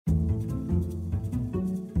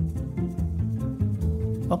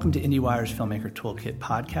Welcome to IndieWire's Filmmaker Toolkit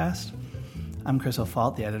podcast. I'm Chris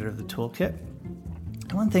O'Falt, the editor of the Toolkit.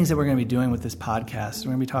 And one of the things that we're going to be doing with this podcast is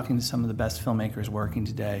we're going to be talking to some of the best filmmakers working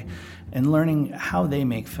today and learning how they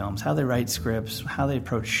make films, how they write scripts, how they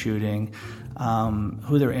approach shooting,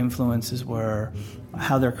 who their influences were,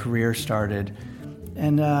 how their career started.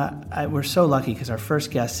 And we're so lucky because our first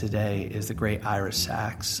guest today is the great Ira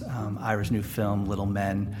Sachs. Ira's new film, Little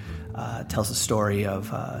Men, tells the story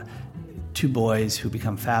of two boys who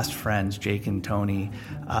become fast friends, Jake and Tony,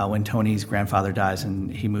 when Tony's grandfather dies and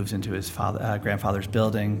he moves into his grandfather's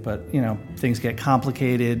building. But, things get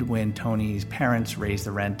complicated when Tony's parents raise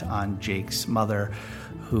the rent on Jake's mother,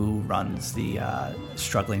 who runs the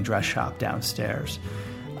struggling dress shop downstairs.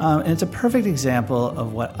 And it's a perfect example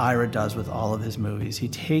of what Ira does with all of his movies. He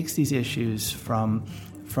takes these issues from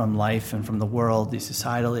life and from the world, these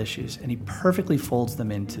societal issues, and he perfectly folds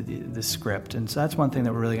them into the script. And so that's one thing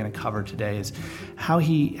that we're really going to cover today is how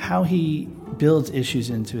he builds issues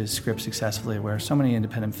into his script successfully, where so many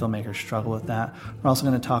independent filmmakers struggle with that. We're also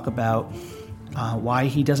going to talk about why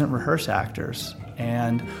he doesn't rehearse actors,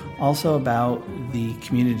 and also about the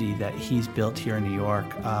community that he's built here in New York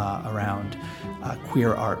around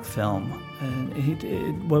queer art film.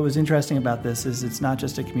 And what was interesting about this is it's not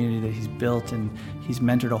just a community that he's built and he's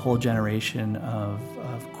mentored a whole generation of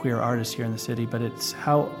queer artists here in the city, but it's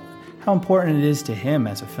how important it is to him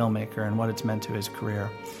as a filmmaker and what it's meant to his career.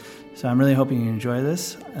 So I'm really hoping you enjoy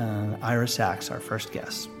this. Ira Sachs, our first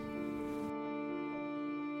guest.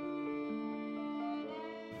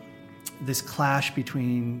 This clash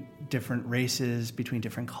between different races, between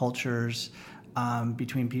different cultures,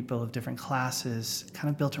 between people of different classes, kind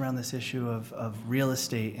of built around this issue of real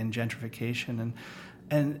estate and gentrification.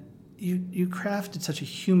 And you crafted such a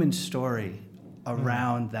human story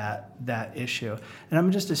around that issue. And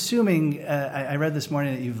I'm just assuming, I read this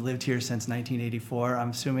morning that you've lived here since 1984.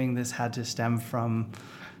 I'm assuming this had to stem from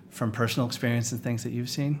personal experience and things that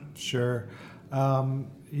you've seen? Sure.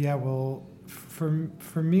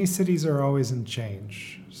 For me, cities are always in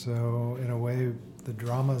change. So in a way, the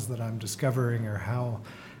dramas that I'm discovering are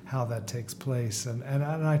how that takes place. And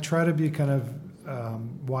I try to be kind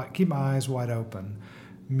of, keep my eyes wide open,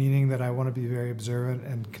 meaning that I want to be very observant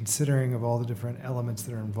and considering of all the different elements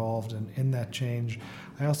that are involved in that change.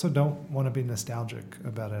 I also don't want to be nostalgic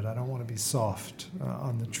about it. I don't want to be soft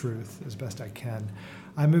on the truth as best I can.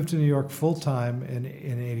 I moved to New York full-time in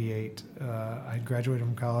 88. I graduated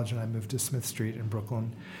from college and I moved to Smith Street in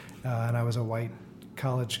Brooklyn. And I was a white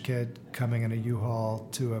college kid coming in a U-Haul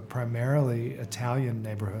to a primarily Italian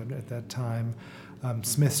neighborhood at that time.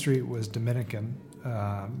 Smith Street was Dominican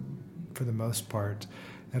for the most part.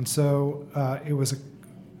 And so it was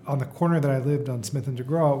on the corner that I lived on Smith and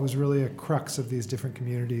DeGraw, it was really a crux of these different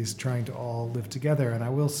communities trying to all live together. And I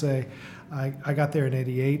will say, I got there in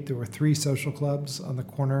 88. There were 3 social clubs on the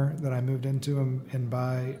corner that I moved into, and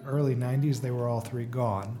by early 90s, they were all 3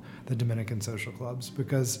 gone, the Dominican social clubs,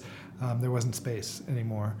 because there wasn't space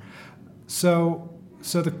anymore. So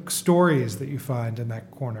the stories that you find in that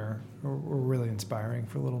corner were really inspiring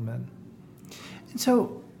for Little Men. And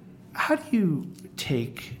so how do you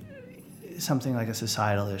take something like a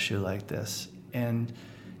societal issue like this? And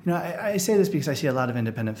I say this because I see a lot of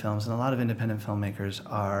independent films, and a lot of independent filmmakers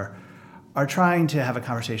are trying to have a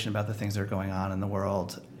conversation about the things that are going on in the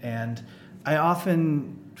world. And I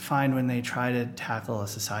often find when they try to tackle a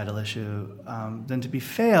societal issue, them to be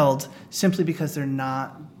failed simply because they're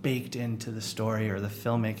not baked into the story or the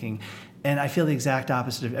filmmaking. And I feel the exact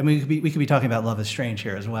opposite of, we could be talking about Love is Strange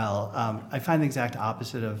here as well. I find the exact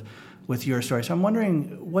opposite of with your story. So I'm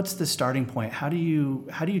wondering, what's the starting point? How do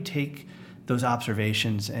you take those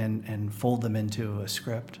observations and fold them into a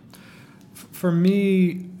script? For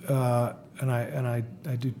me, and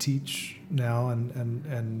I do teach now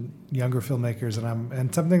and younger filmmakers,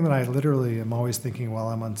 and something that I literally am always thinking while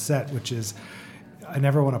I'm on set, which is I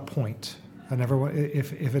never want to point. I never want,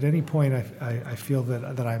 if at any point I feel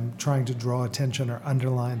that I'm trying to draw attention or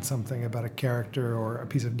underline something about a character or a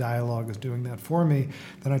piece of dialogue is doing that for me,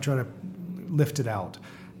 then I try to lift it out,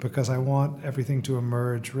 because I want everything to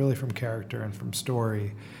emerge really from character and from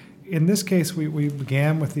story. In this case, we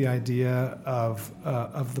began with the idea of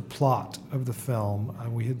the plot of the film.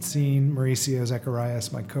 We had seen Mauricio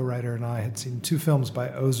Zacharias, my co-writer, and I had seen 2 films by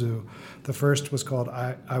Ozu. The first was called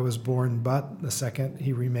I Was Born But. The second,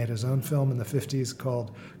 he remade his own film in the 50s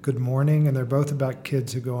called Good Morning, and they're both about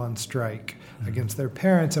kids who go on strike against their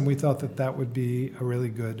parents, and we thought that would be a really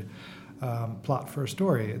good plot for a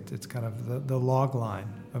story. It's kind of the log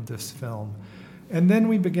line of this film. And then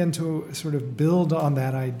we begin to sort of build on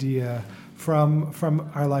that idea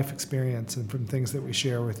from our life experience and from things that we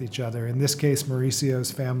share with each other. In this case,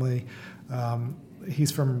 Mauricio's family,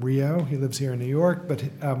 he's from Rio. He lives here in New York, but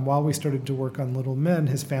while we started to work on Little Men,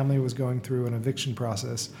 his family was going through an eviction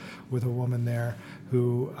process with a woman there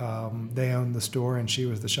who they owned the store, and she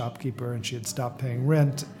was the shopkeeper, and she had stopped paying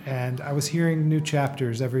rent. And I was hearing new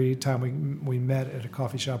chapters every time we met at a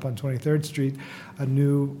coffee shop on 23rd Street. A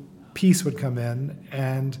new piece would come in,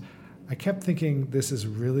 and I kept thinking, this is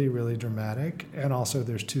really, really dramatic, and also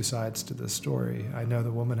there's two sides to this story. I know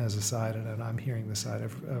the woman has a side, and I'm hearing the side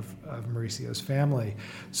of Mauricio's family.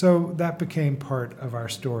 So that became part of our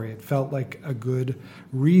story. It felt like a good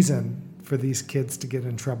reason for these kids to get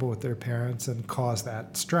in trouble with their parents and cause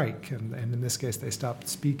that strike, and in this case, they stopped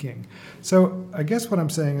speaking. So I guess what I'm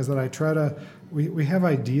saying is that we have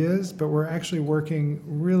ideas, but we're actually working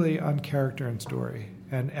really on character and story.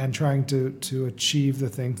 And trying to achieve the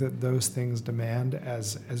things that those things demand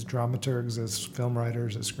as dramaturgs, as film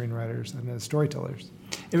writers, as screenwriters, and as storytellers.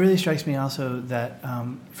 It really strikes me also that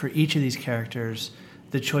for each of these characters,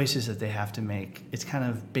 the choices that they have to make, it's kind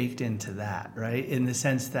of baked into that, right? In the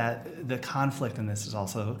sense that the conflict in this is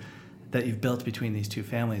also that you've built between these two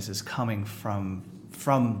families is coming from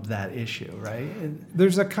that issue, right?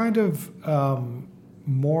 There's a kind of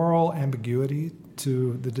moral ambiguity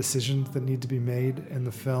to the decisions that need to be made in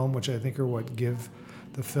the film, which I think are what give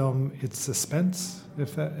the film its suspense,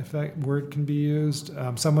 if that word can be used.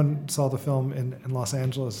 Someone saw the film in Los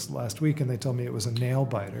Angeles last week, and they told me it was a nail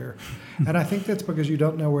biter. And I think that's because you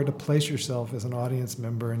don't know where to place yourself as an audience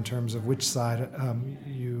member in terms of which side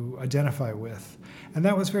you identify with. And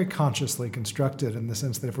that was very consciously constructed in the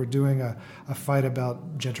sense that if we're doing a fight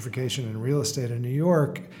about gentrification and real estate in New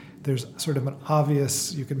York, there's sort of an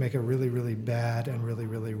obvious, you could make a really, really bad and really,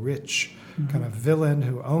 really rich kind of villain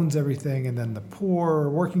who owns everything, and then the poor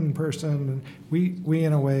working person. We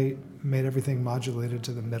in a way made everything modulated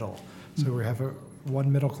to the middle. So we have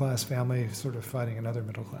one middle-class family sort of fighting another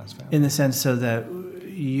middle-class family. In the sense so that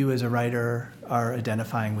you as a writer are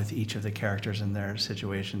identifying with each of the characters in their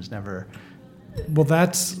situations, never... Well,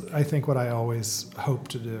 that's, I think, what I always hope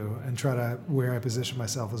to do, and try to where I position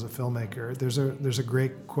myself as a filmmaker. There's a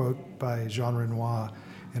great quote by Jean Renoir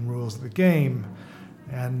in Rules of the Game,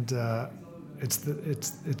 and it's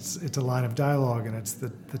a line of dialogue, and it's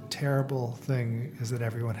the terrible thing is that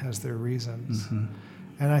everyone has their reasons. Mm-hmm.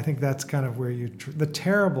 And I think that's kind of where the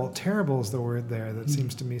terrible is the word there that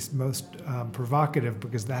seems to me most provocative,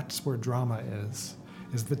 because that's where drama is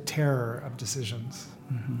the terror of decisions.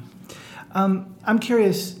 Mm-hmm. I'm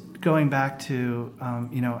curious, going back to,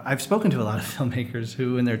 I've spoken to a lot of filmmakers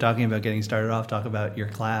who, when they're talking about getting started off, talk about your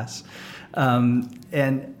class.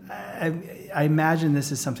 And I imagine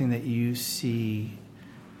this is something that you see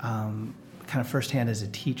kind of firsthand as a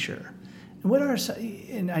teacher.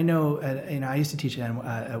 And and I know, I used to teach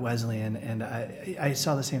at Wesleyan, and I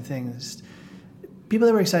saw the same thing. People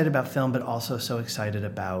that were excited about film, but also so excited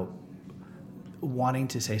about wanting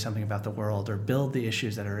to say something about the world or build the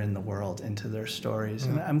issues that are in the world into their stories.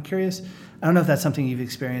 Mm-hmm. And I'm curious, I don't know if that's something you've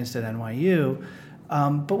experienced at NYU,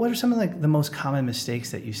 but what are some of the most common mistakes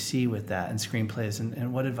that you see with that in screenplays,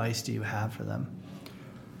 and what advice do you have for them?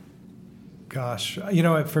 Gosh,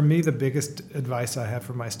 for me, the biggest advice I have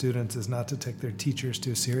for my students is not to take their teachers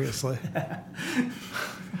too seriously.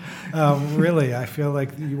 Really, I feel like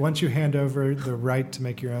once you hand over the right to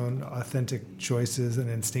make your own authentic choices and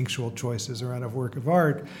instinctual choices around a work of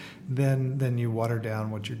art, then you water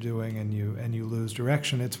down what you're doing, and you lose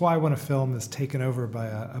direction. It's why when a film is taken over by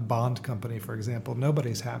a Bond company, for example,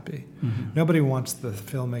 nobody's happy. Mm-hmm. Nobody wants the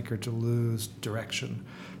filmmaker to lose direction.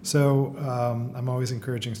 So I'm always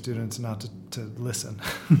encouraging students not to listen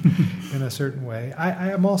in a certain way.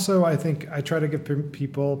 I am also, I think, I try to give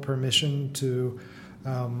people permission to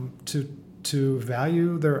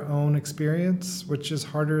value their own experience, which is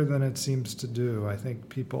harder than it seems to do. I think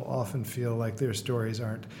people often feel like their stories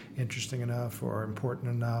aren't interesting enough or important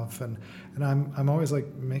enough, and I'm always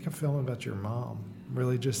like, make a film about your mom.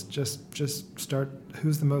 Really, just start.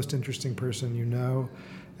 Who's the most interesting person you know?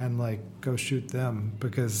 And go shoot them,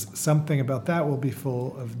 because something about that will be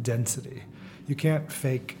full of density. You can't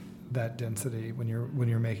fake that density when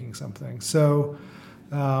you're making something. So,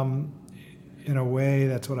 in a way,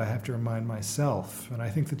 that's what I have to remind myself. And I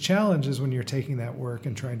think the challenge is when you're taking that work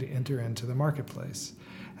and trying to enter into the marketplace.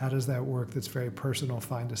 How does that work that's very personal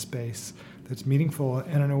find a space that's meaningful?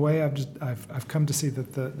 And in a way, I've come to see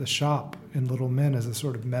that the shop in Little Men is a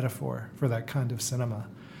sort of metaphor for that kind of cinema.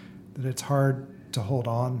 That it's hard to hold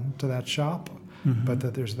on to that shop, mm-hmm. but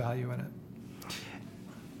that there's value in it.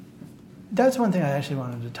 That's one thing I actually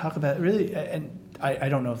wanted to talk about. Really, and I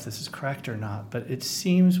don't know if this is correct or not, but it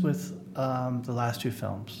seems with the last two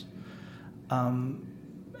films,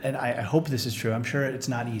 and I hope this is true. I'm sure it's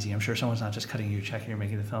not easy. I'm sure someone's not just cutting you a check and you're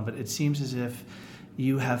making the film, but it seems as if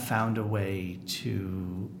you have found a way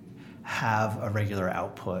to have a regular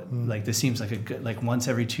output. Like this seems like a good, like once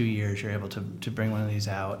every 2 years you're able to bring one of these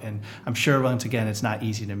out. And I'm sure once again, it's not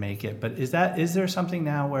easy to make it, but is there something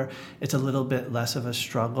now where it's a little bit less of a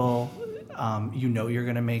struggle? You know, you're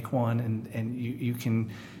going to make one and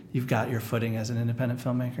you've got your footing as an independent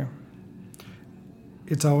filmmaker?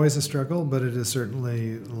 It's always a struggle, but it is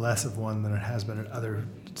certainly less of one than it has been at other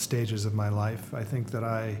stages of my life. I think that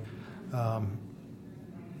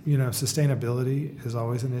sustainability is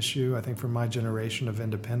always an issue. I think for my generation of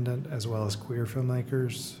independent as well as queer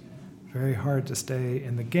filmmakers, very hard to stay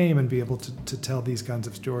in the game and be able to tell these kinds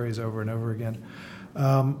of stories over and over again.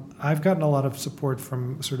 I've gotten a lot of support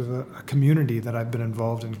from sort of a community that I've been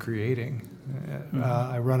involved in creating.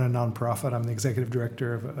 I run a nonprofit. I'm the executive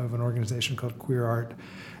director of an organization called Queer Art,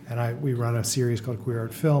 and we run a series called Queer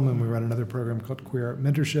Art Film, and we run another program called Queer Art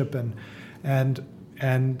Mentorship,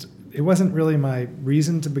 and it wasn't really my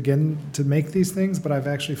reason to begin to make these things, but I've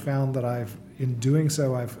actually found that in doing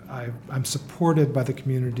so, I'm supported by the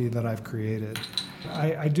community that I've created.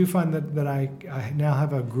 I do find that I now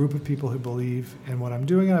have a group of people who believe in what I'm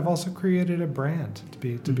doing, and I've also created a brand to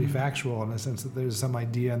be factual in the sense that there's some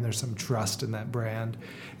idea and there's some trust in that brand,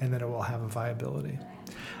 and that it will have a viability.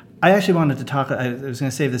 I actually wanted to talk, I was going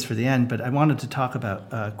to save this for the end, but I wanted to talk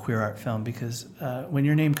about Queer Art Film because when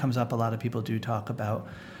your name comes up, a lot of people do talk about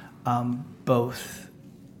both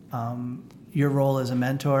your role as a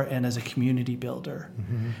mentor and as a community builder.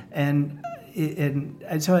 And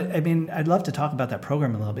so, I mean, I'd love to talk about that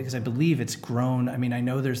program a little because I believe it's grown. I mean, I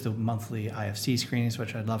know there's the monthly IFC screenings,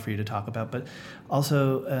 which I'd love for you to talk about, but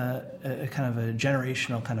also a kind of a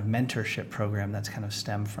generational kind of mentorship program that's kind of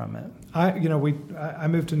stemmed from it. I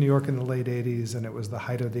moved to New York in the late 80s, and it was the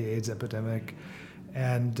height of the AIDS epidemic.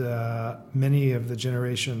 And many of the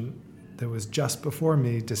generation that was just before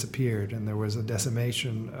me disappeared, and there was a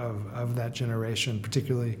decimation of that generation,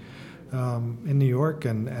 particularly in New York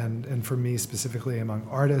and for me specifically among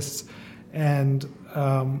artists. And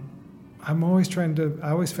I always found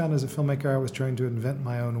as a filmmaker I was trying to invent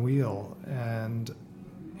my own wheel, and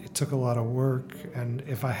it took a lot of work. And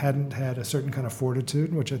if I hadn't had a certain kind of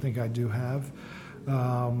fortitude, which I think I do have,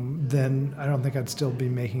 then I don't think I'd still be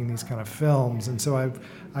making these kind of films. And so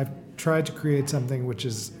I've tried to create something which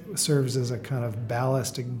serves as a kind of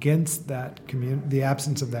ballast against that the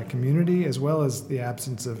absence of that community, as well as the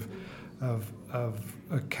absence of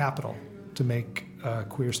a capital to make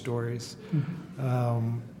queer stories.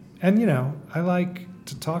 I like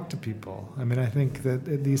to talk to people. I mean, I think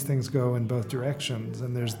that these things go in both directions,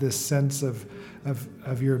 and there's this sense of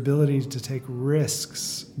your ability to take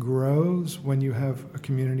risks grows when you have a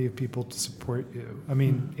community of people to support you. I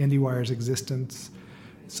mean, IndieWire's existence,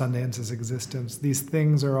 Sundance's existence, these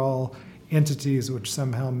things are all entities which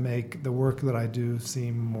somehow make the work that I do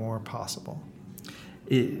seem more possible.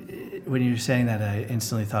 When you were saying that, I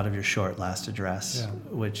instantly thought of your short, Last Address,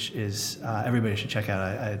 which is, everybody should check out.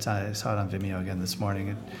 I saw it on Vimeo again this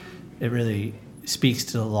morning. It really speaks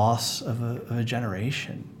to the loss of a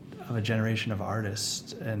generation of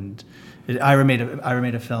artists. And Ira made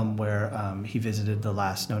a film where he visited the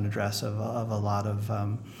last known address of a lot of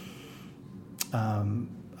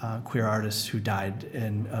queer artists who died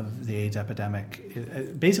of the AIDS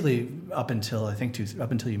epidemic, basically up until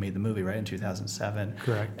you made the movie, right, in 2007.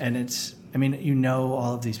 Correct. And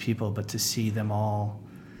all of these people, but to see them all,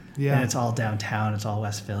 and it's all downtown, it's all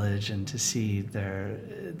West Village, and to see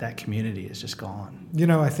that community is just gone.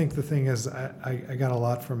 I think the thing is, I got a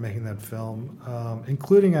lot from making that film,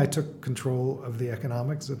 including I took control of the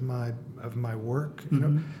economics of my work.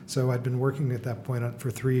 So I'd been working at that point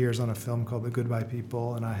for 3 years on a film called The Goodbye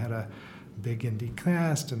People, and I had a big indie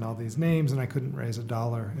cast and all these names, and I couldn't raise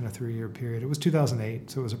 $1 in a 3-year period. It was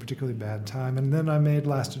 2008, so it was a particularly bad time. And then I made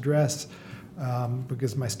Last Address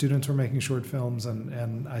because my students were making short films,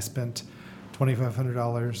 and I spent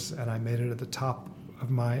 $2,500, and I made it at the top of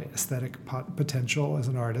my aesthetic potential as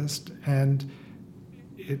an artist, and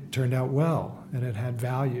it turned out well, and it had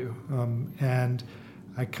value. And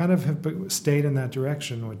I kind of have stayed in that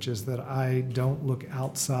direction, which is that I don't look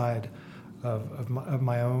outside of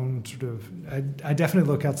my own sort of. I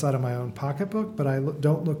definitely look outside of my own pocketbook, but I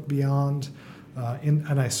don't look beyond,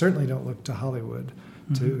 and I certainly don't look to Hollywood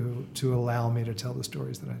to allow me to tell the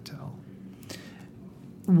stories that I tell.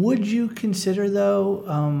 Would you consider, though,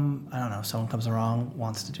 I don't know, someone comes along,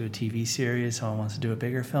 wants to do a TV series, someone wants to do a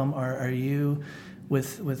bigger film, or are you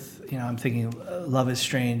with I'm thinking Love is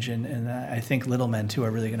Strange and I think Little Men, too,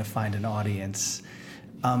 are really going to find an audience.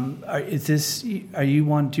 Do you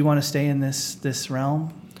want to stay in this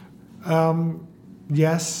realm?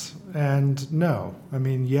 Yes and no. I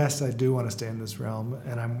mean, yes, I do want to stay in this realm,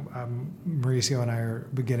 and Mauricio and I are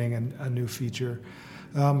beginning a new feature,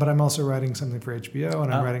 but I'm also writing something for HBO,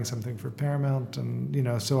 and I'm writing something for Paramount,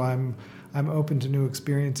 and so I'm open to new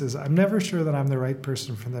experiences. I'm never sure that I'm the right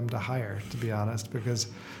person for them to hire, to be honest, because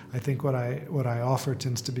I think what I offer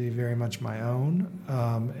tends to be very much my own,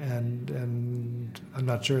 and I'm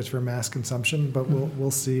not sure it's for mass consumption, but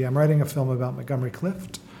we'll see. I'm writing a film about Montgomery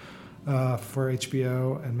Clift for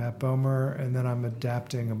HBO and Matt Bomer, and then I'm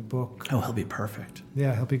adapting a book. Oh, he'll be perfect.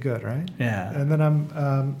 Yeah, he'll be good, right? Yeah. And then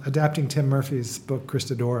I'm adapting Tim Murphy's book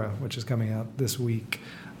Christodora, which is coming out this week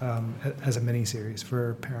as a miniseries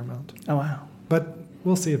for Paramount. Oh, wow. But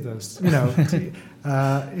we'll see if those,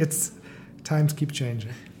 it's times keep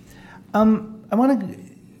changing.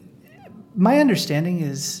 My understanding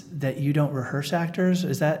is that you don't rehearse actors.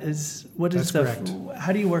 That's correct.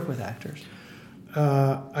 How do you work with actors?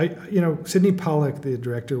 Sidney Pollack, the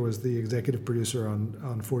director, was the executive producer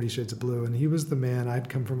on 40 Shades of Blue, and he was the man. I'd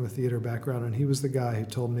come from a theater background, and he was the guy who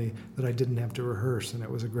told me that I didn't have to rehearse, and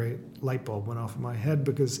it was a great light bulb went off in my head,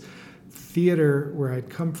 because theater, where I'd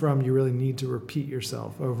come from, you really need to repeat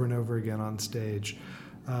yourself over and over again on stage.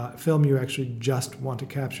 Film, you actually just want to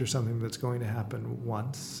capture something that's going to happen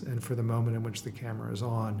once and for the moment in which the camera is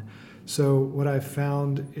on. So what I've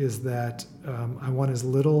found is that I want as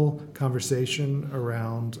little conversation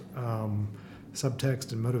around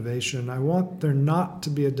subtext and motivation. I want there not to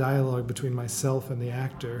be a dialogue between myself and the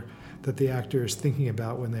actor that the actor is thinking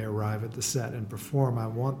about when they arrive at the set and perform. I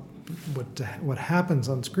want what happens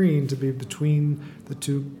on screen to be between the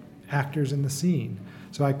two actors in the scene.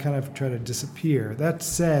 So I kind of try to disappear. That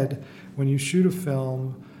said, when you shoot a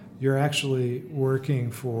film, you're actually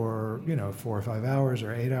working for 4 or 5 hours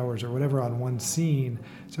or 8 hours or whatever on one scene.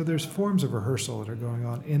 So there's forms of rehearsal that are going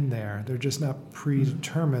on in there. They're just not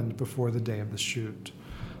predetermined before the day of the shoot.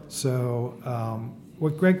 So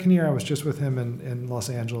what Greg Kinnear, I was just with him in Los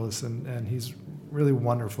Angeles, and he's really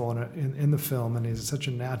wonderful in the film, and he's such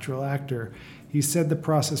a natural actor. He said the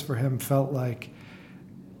process for him felt like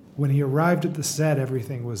when he arrived at the set,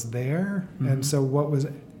 everything was there, and so what was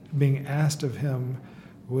being asked of him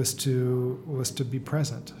was to be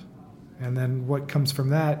present. And then what comes from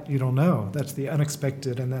that, you don't know. That's the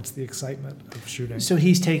unexpected, and that's the excitement of shooting. So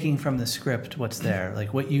he's taking from the script what's there,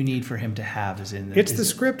 like what you need for him to have is in there. It's the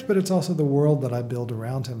script, but it's also the world that I build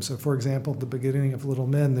around him. So, for example, at the beginning of Little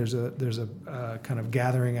Men, there's a kind of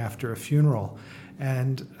gathering after a funeral,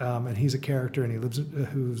 and he's a character, and he lives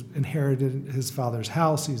who's inherited his father's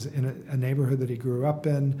house. He's in a neighborhood that he grew up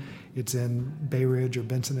in. It's in Bay Ridge or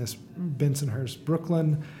Bensonhurst,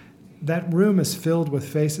 Brooklyn. That room is filled with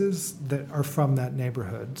faces that are from that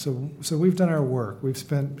neighborhood. So we've done our work. We've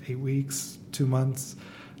spent 8 weeks, 2 months.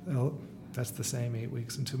 Well, that's the same, 8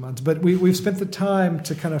 weeks and 2 months. But we've spent the time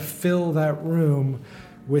to kind of fill that room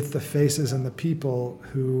with the faces and the people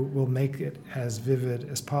who will make it as vivid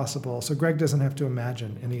as possible. So Greg doesn't have to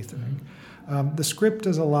imagine anything. The script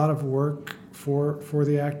does a lot of work for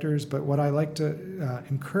the actors, but what I like to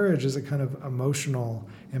encourage is a kind of emotional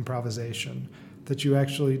improvisation, that you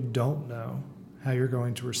actually don't know how you're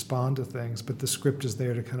going to respond to things, but the script is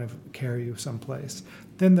there to kind of carry you someplace.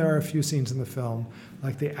 Then there are a few scenes in the film,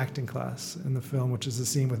 like the acting class in the film, which is a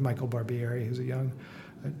scene with Michael Barbieri, who's a young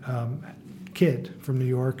kid from New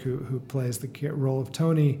York who plays the role of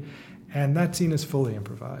Tony, and that scene is fully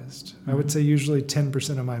improvised. I would say usually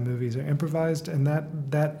 10% of my movies are improvised, and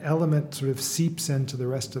that element sort of seeps into the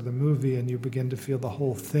rest of the movie, and you begin to feel the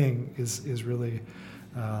whole thing is really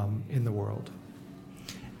in the world.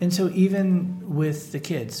 And so even with the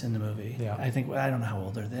kids in the movie, Yeah. I don't know how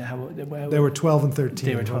old are they? They were 12 and 13.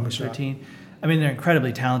 They were 12 and 13. I mean, they're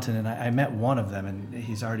incredibly talented, and I met one of them, and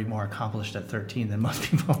he's already more accomplished at 13 than most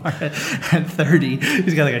people are at 30.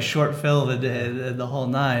 He's got like a short film and the whole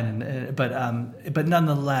nine. But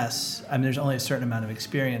nonetheless, I mean, there's only a certain amount of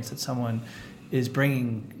experience that someone is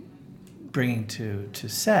bringing to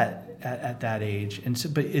set at that age, and so,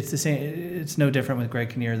 but it's the same. It's no different with Greg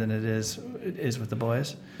Kinnear than it is with the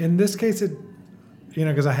boys. In this case,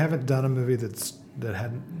 because I haven't done a movie that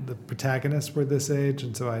had the protagonists were this age,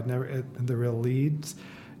 and so I'd never the real leads,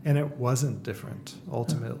 and it wasn't different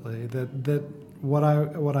ultimately. That what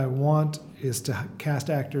I want is to cast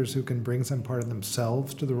actors who can bring some part of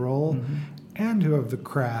themselves to the role, and who have the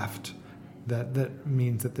craft. That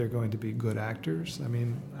means that they're going to be good actors. I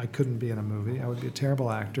mean, I couldn't be in a movie. I would be a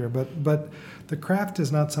terrible actor. But the craft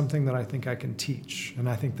is not something that I think I can teach. And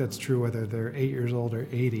I think that's true whether they're 8 years old or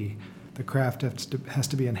 80. the craft has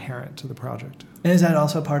to be inherent to the project. And is that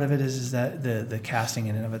also part of it? Is that the casting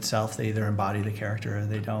in and of itself? They either embody the character or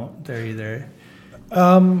they don't. They're either.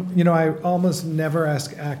 I almost never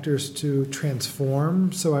ask actors to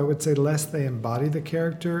transform, so I would say less they embody the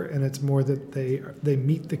character, and it's more that they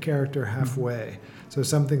meet the character halfway. So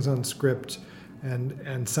something's on script,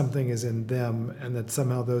 and something is in them, and that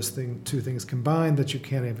somehow those two things combine that you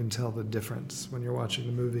can't even tell the difference when you're watching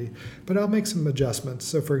the movie. But I'll make some adjustments.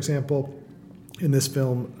 So, for example, in this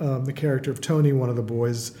film, the character of Tony, one of the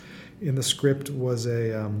boys in the script, was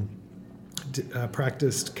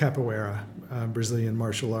practiced capoeira, Brazilian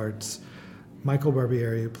martial arts. Michael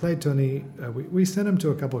Barbieri, who played Tony, we sent him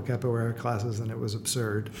to a couple of capoeira classes, and it was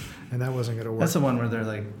absurd, and that wasn't going to work. That's the one where they're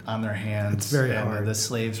like on their hands. It's very hard. The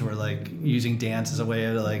slaves were like using dance as a way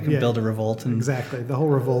to build a revolt. And exactly, the whole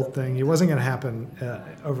revolt thing. It wasn't going to happen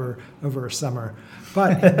over a summer,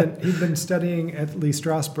 but he'd been studying at Lee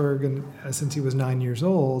Strasberg since he was 9 years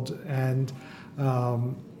old, and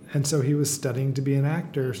so he was studying to be an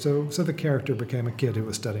actor. So the character became a kid who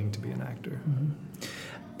was studying to be an actor. Mm-hmm.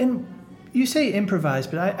 And you say improvise,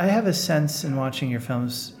 but I have a sense in watching your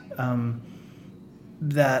films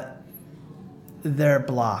that they're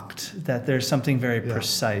blocked, that there's something very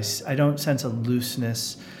precise. I don't sense a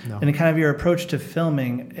looseness. No. And kind of your approach to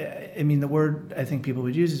filming, I mean, the word I think people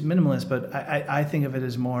would use is minimalist, but I think of it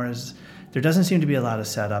as more as there doesn't seem to be a lot of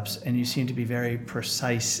setups, and you seem to be very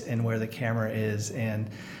precise in where the camera is. And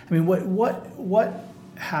I mean, what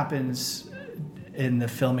happens in the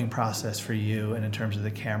filming process for you, and in terms of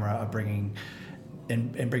the camera of bringing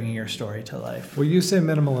your story to life? Well, you say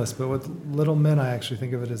minimalist, but with Little Men, I actually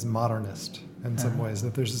think of it as modernist in some ways.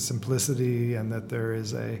 That there's a simplicity, and that there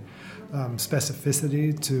is a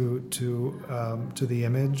specificity to the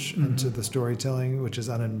image and to the storytelling, which is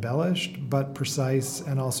unembellished but precise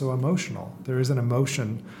and also emotional. There is an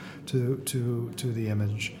emotion to the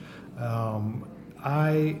image.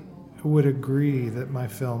 I would agree that my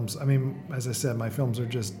films, I mean, as I said, my films are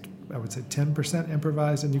just, I would say 10%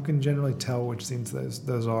 improvised, and you can generally tell which scenes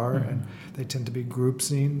those are, and they tend to be group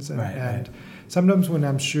scenes. And sometimes when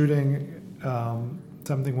I'm shooting,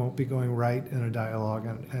 something won't be going right in a dialogue,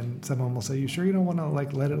 and someone will say, "You sure you don't want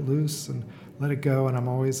to let it loose and let it go?" And I'm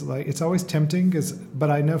always like, it's always tempting, but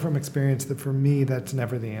I know from experience that for me that's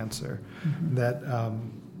never the answer. That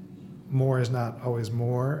more is not always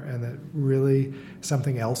more, and that really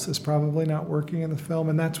something else is probably not working in the film,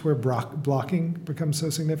 and that's where blocking becomes so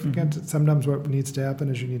significant. Sometimes what needs to happen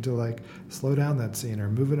is you need to slow down that scene or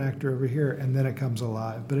move an actor over here, and then it comes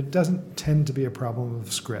alive. But it doesn't tend to be a problem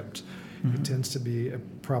of script. It tends to be a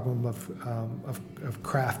problem of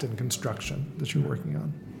craft and construction that you're working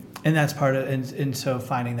on. And that's part of, and so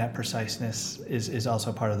finding that preciseness is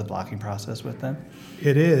also part of the blocking process with them?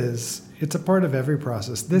 It is. It's a part of every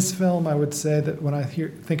process. This film, I would say that when I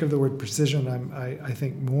think of the word precision, I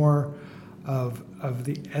think more of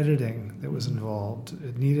the editing that was involved.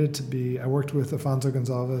 It needed to be, I worked with Afonso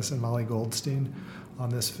Gonçalves and Molly Goldstein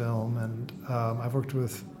on this film, and I've worked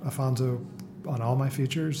with Afonso on all my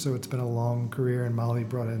features, so it's been a long career, and Molly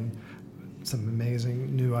brought in some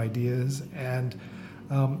amazing new ideas. And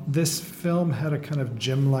this film had a kind of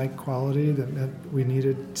gym-like quality that meant we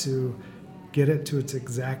needed to get it to its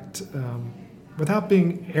exact, without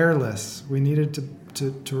being airless, we needed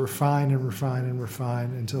to refine and refine and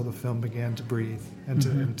refine until the film began to breathe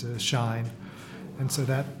and to shine. And so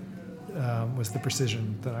that was the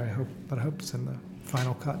precision that I hope is in the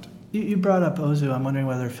final cut. You brought up Ozu. I'm wondering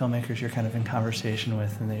whether filmmakers you're kind of in conversation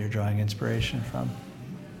with and that you're drawing inspiration from.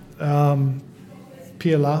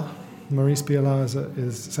 Piala. Maurice Piala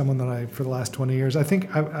is someone that for the last 20 years, I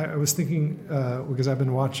think I was thinking, because I've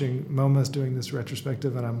been watching, MoMA's doing this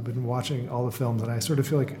retrospective, and I've been watching all the films, and I sort of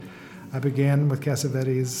feel like I began with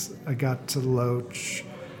Cassavetes, I got to Loach,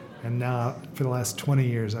 and now for the last 20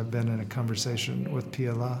 years I've been in a conversation with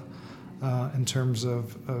Piala in terms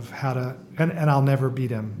of how to, and I'll never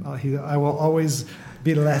beat him. I will always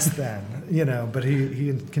be less than, but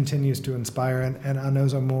he continues to inspire, and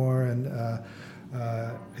Anos Amor and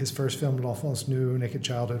his first film, L'Enfance Nue, Naked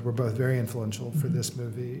Childhood, were both very influential for this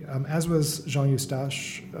movie, as was Jean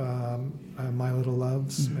Eustache, My Little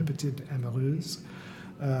Loves, Mes Petites Amoureuses,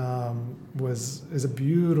 is a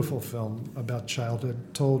beautiful film about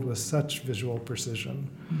childhood, told with such visual precision.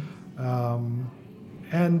 And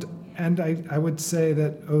I would say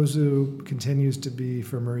that Ozu continues to be,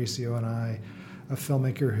 for Mauricio and I, a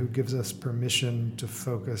filmmaker who gives us permission to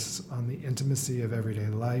focus on the intimacy of everyday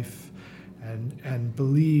life and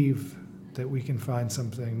believe that we can find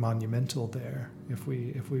something monumental there if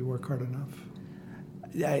we work hard enough.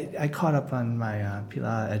 I caught up on my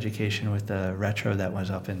Pilates education with the retro that was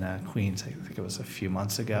up in Queens. I think it was a few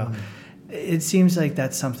months ago. It seems like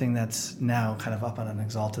that's something that's now kind of up on an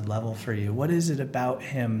exalted level for you. What is it about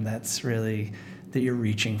him that's really that you're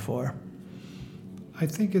reaching for? I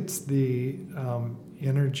think it's the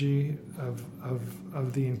energy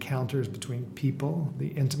of the encounters between people, the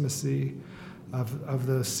intimacy of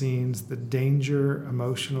those scenes, the danger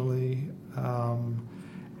emotionally,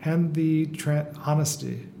 and the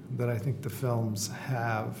honesty that I think the films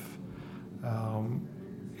have.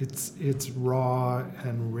 It's raw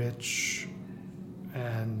and rich,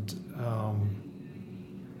 and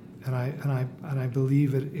I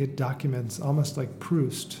believe it documents, almost like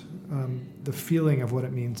Proust, the feeling of what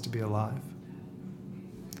it means to be alive.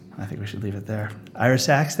 I think we should leave it there. Ira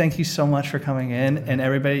Sachs, thank you so much for coming in. And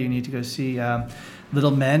everybody, you need to go see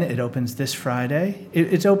Little Men. It opens this Friday.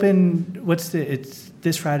 It's open,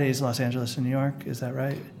 this Friday is Los Angeles and New York, is that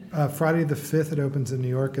right? Friday the 5th, it opens in New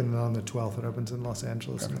York, and then on the 12th, it opens in Los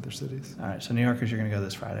Angeles and other cities. All right, so New Yorkers, you're going to go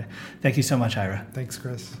this Friday. Thank you so much, Ira. Thanks,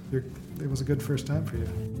 Chris. It was a good first time for you.